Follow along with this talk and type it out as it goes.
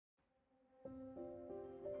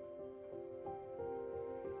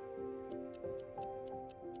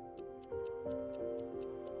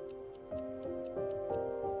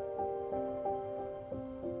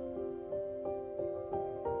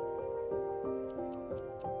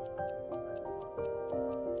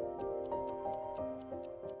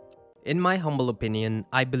In my humble opinion,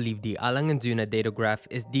 I believe the Alanganzuna datograph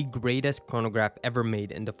is the greatest chronograph ever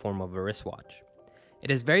made in the form of a wristwatch. It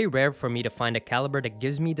is very rare for me to find a caliber that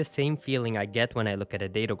gives me the same feeling I get when I look at a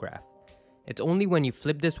datograph. It's only when you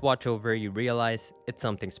flip this watch over you realize it's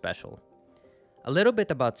something special. A little bit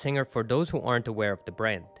about Singer for those who aren't aware of the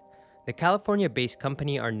brand. The California-based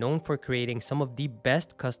company are known for creating some of the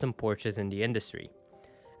best custom Porsches in the industry.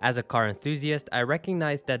 As a car enthusiast, I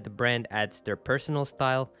recognize that the brand adds their personal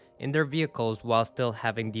style in their vehicles while still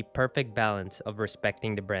having the perfect balance of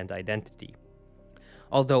respecting the brand's identity.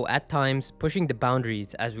 Although at times pushing the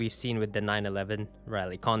boundaries as we've seen with the 911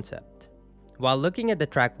 rally concept. While looking at the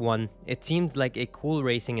Track 1, it seems like a cool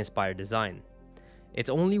racing-inspired design. It's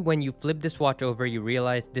only when you flip this watch over you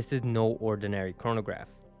realize this is no ordinary chronograph.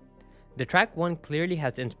 The Track 1 clearly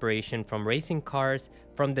has inspiration from racing cars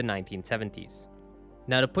from the 1970s.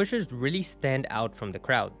 Now the pushers really stand out from the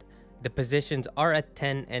crowd. The positions are at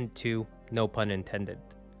 10 and 2, no pun intended.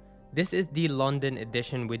 This is the London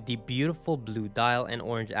edition with the beautiful blue dial and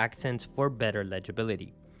orange accents for better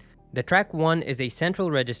legibility. The Track 1 is a central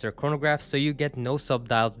register chronograph, so you get no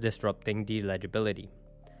subdials disrupting the legibility.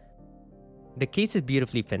 The case is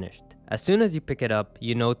beautifully finished. As soon as you pick it up,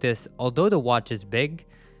 you notice, although the watch is big,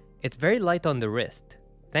 it's very light on the wrist.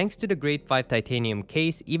 Thanks to the grade 5 titanium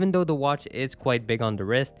case, even though the watch is quite big on the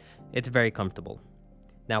wrist, it's very comfortable.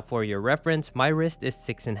 Now for your reference, my wrist is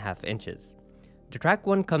 6.5 inches. The Track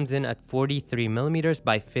 1 comes in at 43mm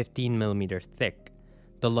by 15mm thick.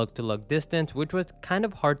 The lug-to-lug distance, which was kind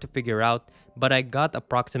of hard to figure out, but I got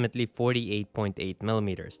approximately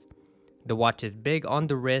 48.8mm. The watch is big on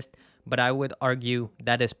the wrist, but I would argue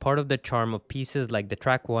that is part of the charm of pieces like the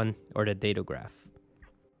Track 1 or the datograph.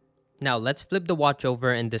 Now let's flip the watch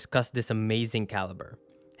over and discuss this amazing caliber.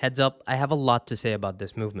 Heads up, I have a lot to say about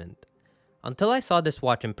this movement. Until I saw this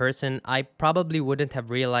watch in person, I probably wouldn't have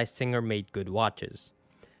realized Singer made good watches.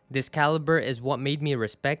 This caliber is what made me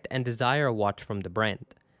respect and desire a watch from the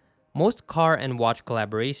brand. Most car and watch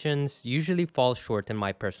collaborations usually fall short in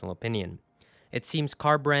my personal opinion. It seems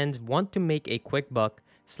car brands want to make a quick buck,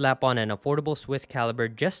 slap on an affordable Swiss caliber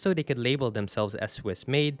just so they could label themselves as Swiss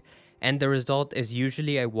made, and the result is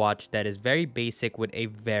usually a watch that is very basic with a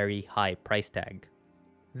very high price tag.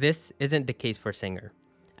 This isn't the case for Singer.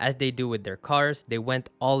 As they do with their cars, they went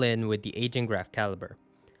all in with the Reimagined caliber.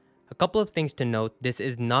 A couple of things to note, this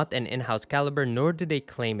is not an in-house caliber, nor do they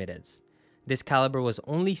claim it is. This caliber was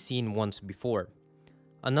only seen once before.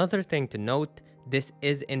 Another thing to note, this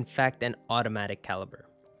is in fact an automatic caliber.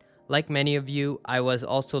 Like many of you, I was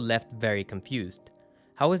also left very confused.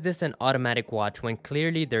 How is this an automatic watch when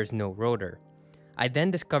clearly there's no rotor? I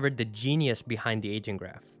then discovered the genius behind the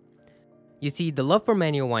Reimagined. You see, the love for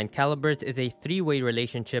manual wind calibers is a three-way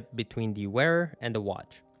relationship between the wearer and the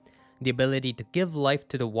watch. The ability to give life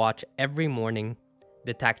to the watch every morning,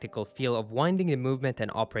 the tactical feel of winding the movement and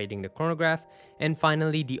operating the chronograph, and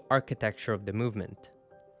finally the architecture of the movement.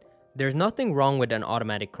 There's nothing wrong with an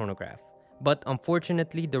automatic chronograph, but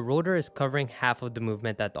unfortunately the rotor is covering half of the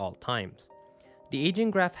movement at all times. The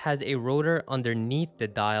Reimagined has a rotor underneath the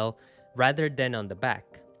dial rather than on the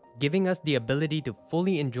back, giving us the ability to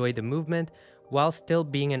fully enjoy the movement while still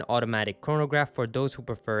being an automatic chronograph for those who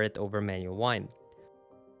prefer it over manual wind.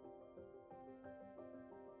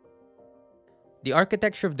 The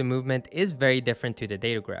architecture of the movement is very different to the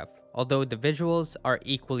datograph, although the visuals are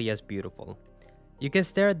equally as beautiful. You can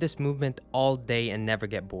stare at this movement all day and never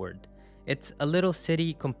get bored. It's a little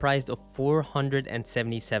city comprised of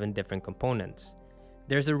 477 different components.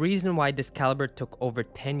 There's a reason why this caliber took over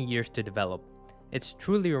 10 years to develop. It's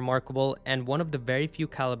truly remarkable and one of the very few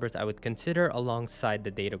calibers I would consider alongside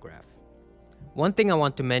the datograph. One thing I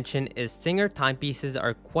want to mention is Singer timepieces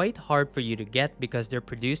are quite hard for you to get because they're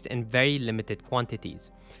produced in very limited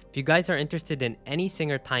quantities. If you guys are interested in any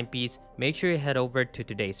Singer timepiece, make sure you head over to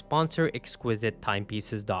today's sponsor,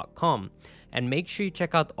 exquisitettimepieces.com, and make sure you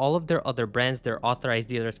check out all of their other brands. They're authorized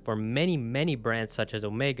dealers for many brands such as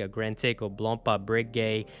Omega, Grand Seiko, Blancpain,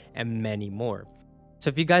 Breguet, and many more. So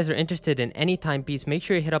if you guys are interested in any timepiece, make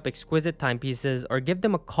sure you hit up Exquisite Timepieces or give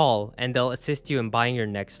them a call and they'll assist you in buying your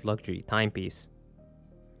next luxury timepiece.